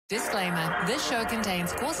Disclaimer, this show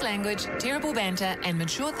contains coarse language, terrible banter, and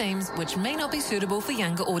mature themes which may not be suitable for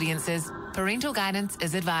younger audiences. Parental guidance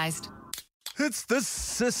is advised. It's this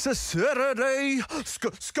Saturday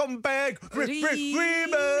scumbag remix.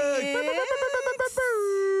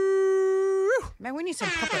 Man, we need some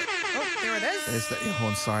puppet. Oh, there it is. There's the ear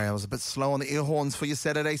horn. Sorry, I was a bit slow on the ear horns for your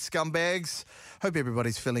Saturday scumbags. Hope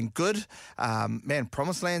everybody's feeling good. Man,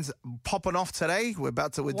 Promised Land's popping off today. We're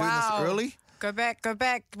doing this early. Go back.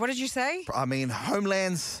 What did you say? I mean,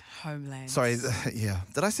 Homelands. Sorry, yeah.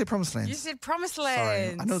 Did I say Promised Lands? You said Promised Land.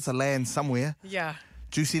 Sorry, I know it's a land somewhere. Yeah.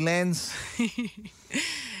 Juicy Lands.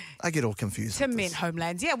 I get all confused. Tim meant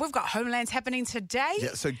Homelands. Yeah, we've got Homelands happening today.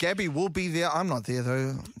 Yeah, so Gabby will be there. I'm not there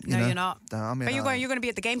though. You're not. No, I'm at, but you're going to be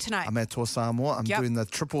at the game tonight. I'm at Toa Samoa. I'm doing the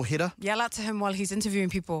triple header. Yell out to him while he's interviewing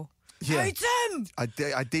people. Yeah. Hey, Tim! I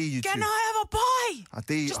dare you Can to. I have a pie? I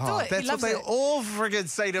dare you. Just do it. That's what they all friggin'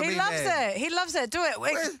 say to me, He loves man. it. He loves it. Do it.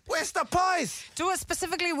 Where's the pies? Do it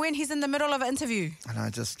specifically when he's in the middle of an interview. And I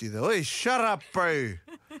just do the, oi, shut up, bro.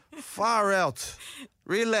 Far out.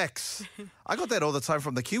 Relax. I got that all the time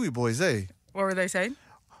from the Kiwi boys, eh? What were they saying?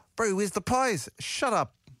 Bro, where's the pies? Shut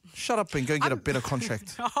up. Shut up and go get a better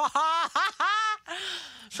contract.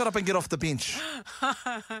 Shut up and get off the bench.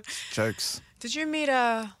 Jokes. Did you meet,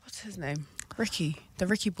 what's his name? Ricky, the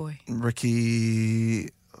Ricky boy. Ricky,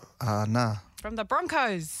 nah. From the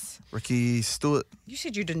Broncos. Ricky Stewart. You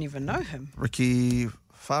said you didn't even know him. Ricky.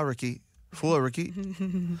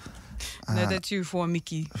 No, that's you for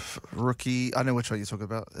Mickey. Ricky, I know which one you're talking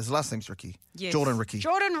about. His last name's Ricky. Yes. Jordan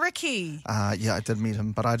Ricky. Yeah, I did meet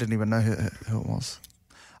him, but I didn't even know who it was.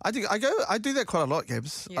 I do that quite a lot,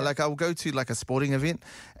 Gabs. Yeah. I'll go to like a sporting event,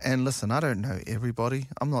 and listen, I don't know everybody.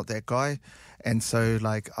 I'm not that guy, and so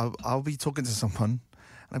like I'll be talking to someone,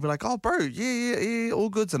 and I'll be like, oh, bro, yeah, all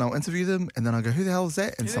goods, and I'll interview them, and then I'll go, who the hell is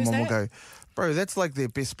that? And someone will go, bro, that's like their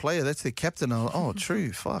best player, that's their captain. And oh,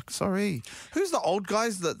 true, fuck, sorry. Who's the old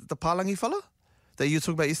guys, the Palangi fella that you were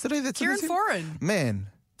talking about yesterday? That's Kieran Foran. Man,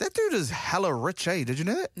 that dude is hella rich, eh? Did you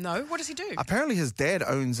know that? No, what does he do? Apparently his dad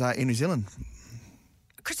owns in New Zealand.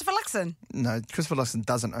 Christopher Luxon. No, Christopher Luxon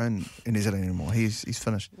doesn't own in New Zealand anymore. He's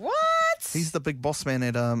finished. What? He's the big boss man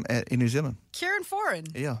in New Zealand. Kieran Foran?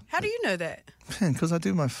 Yeah. How do you know that? Man, because I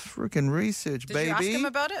do my freaking research, Did baby. you ask him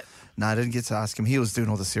about it? No, I didn't get to ask him. He was doing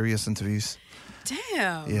all the serious interviews.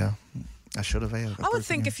 Damn. Yeah. I should have. I would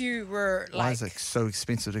think if you were like... Why is it so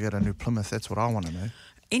expensive to get a new Plymouth? That's what I want to know.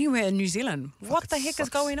 Anywhere in New Zealand. What the heck sucks. is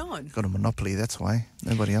going on? Got a monopoly, that's why.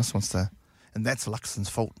 Nobody else wants to. And that's Luxon's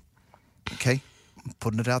fault. Okay? I'm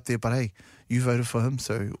putting it out there, but hey, you voted for him,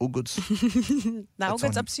 so all goods. All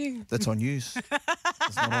goods up to you. That's on yous.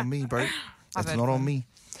 It's not on me, bro. That's not on me.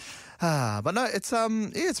 But no, it's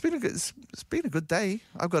it's been a good day.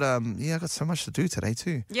 I've got I got so much to do today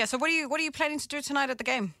too. Yeah, so what are you planning to do tonight at the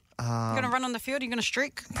game? You're going to run on the field? You're going to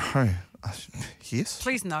streak? Bro, yes.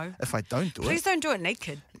 Please no. If I don't do it. Please don't do it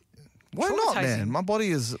naked. Why not, man? My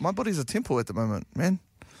body's a temple at the moment, man.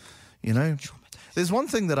 You know. There's one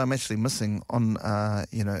thing that I'm actually missing on,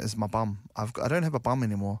 is my bum. I don't have a bum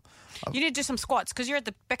anymore. You need to do some squats because you're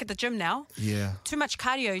back at the gym now. Yeah. Too much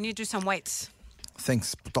cardio. You need to do some weights.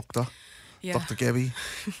 Thanks, Doctor. Yeah. Dr. Gabby.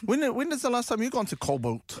 When is the last time you gone to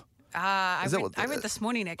Cobalt? I went this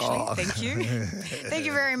morning, actually. Oh. Thank you. Thank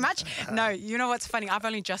you very much. No, you know what's funny? I've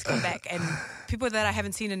only just come back, and people that I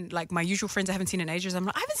haven't seen in, like my usual friends I haven't seen in ages, I'm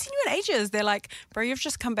like, I haven't seen you in ages. They're like, bro, you've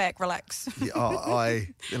just come back. Relax. Yeah,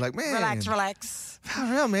 you're like, man. Relax. How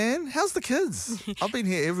around, man? How's the kids? I've been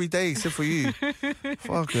here every day except for you.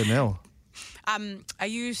 Fucking hell. Are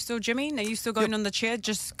you still gymming? Are you still going on the chair?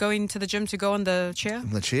 Just going to the gym to go on the chair?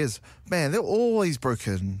 The chairs. Man, they're always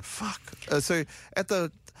broken. Fuck.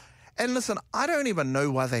 And listen, I don't even know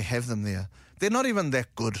why they have them there. They're not even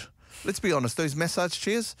that good. Let's be honest, those massage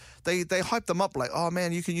chairs, they hype them up like, oh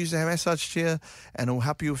man, you can use a massage chair and it'll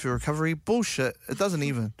help you with your recovery. Bullshit. It doesn't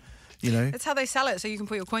even, you know. That's how they sell it, so you can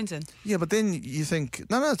put your coins in. Yeah, but then you think,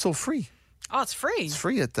 no, it's all free. Oh, it's free? It's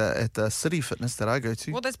free at the City Fitness that I go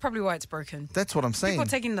to. Well, that's probably why it's broken. That's what I'm saying. People are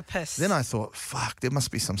taking the piss. Then I thought, fuck, there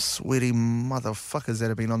must be some sweaty motherfuckers that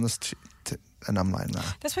have been on this. And I'm like, nah.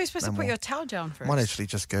 That's why you're supposed to put your towel down first. I might actually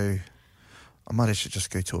just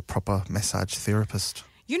go to a proper massage therapist.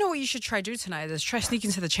 You know what you should try do tonight is try sneak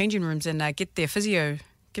into the changing rooms and get their physio,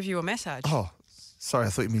 give you a massage. Oh, sorry, I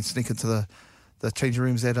thought you mean sneak into the changing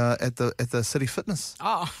rooms at the City Fitness.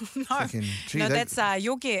 Oh no, Thinking, gee, no, that- that's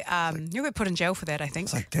you'll get put in jail for that. I think.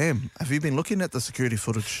 It's like, damn, have you been looking at the security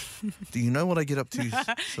footage? Do you know what I get up to?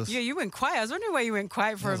 sis? Yeah, you went quiet. I was wondering why you went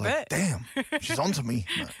quiet for I a was bit. like, damn, she's onto me.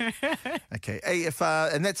 No. Okay, hey,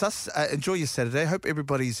 and that's us. Enjoy your Saturday. Hope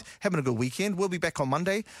everybody's having a good weekend. We'll be back on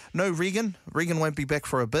Monday. No Regan. Regan won't be back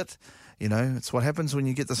for a bit. You know, it's what happens when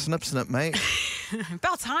you get the snip, mate.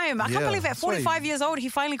 About time. I can't Yeah, believe at that's why 45 years old, he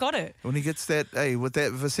finally got it. When he gets that, hey, with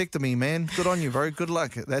that vasectomy, man, good on you, bro. Good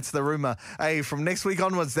luck. That's the rumour. Hey, from next week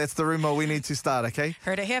onwards, that's the rumour we need to start, okay?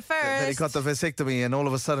 Heard it here first. That he got the vasectomy and all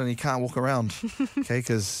of a sudden he can't walk around, okay?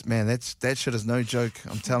 Because, man, that shit is no joke.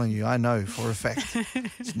 I'm telling you, I know for a fact.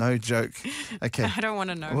 It's no joke. Okay. I don't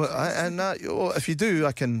want to know. Well, if you do,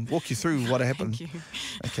 I can walk you through what happened. Thank you.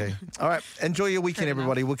 Okay. All right. Enjoy your weekend, Fair enough.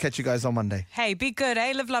 everybody. We'll catch you guys on Monday. Hey, be good,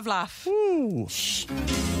 eh? Live, love, laugh. Woo.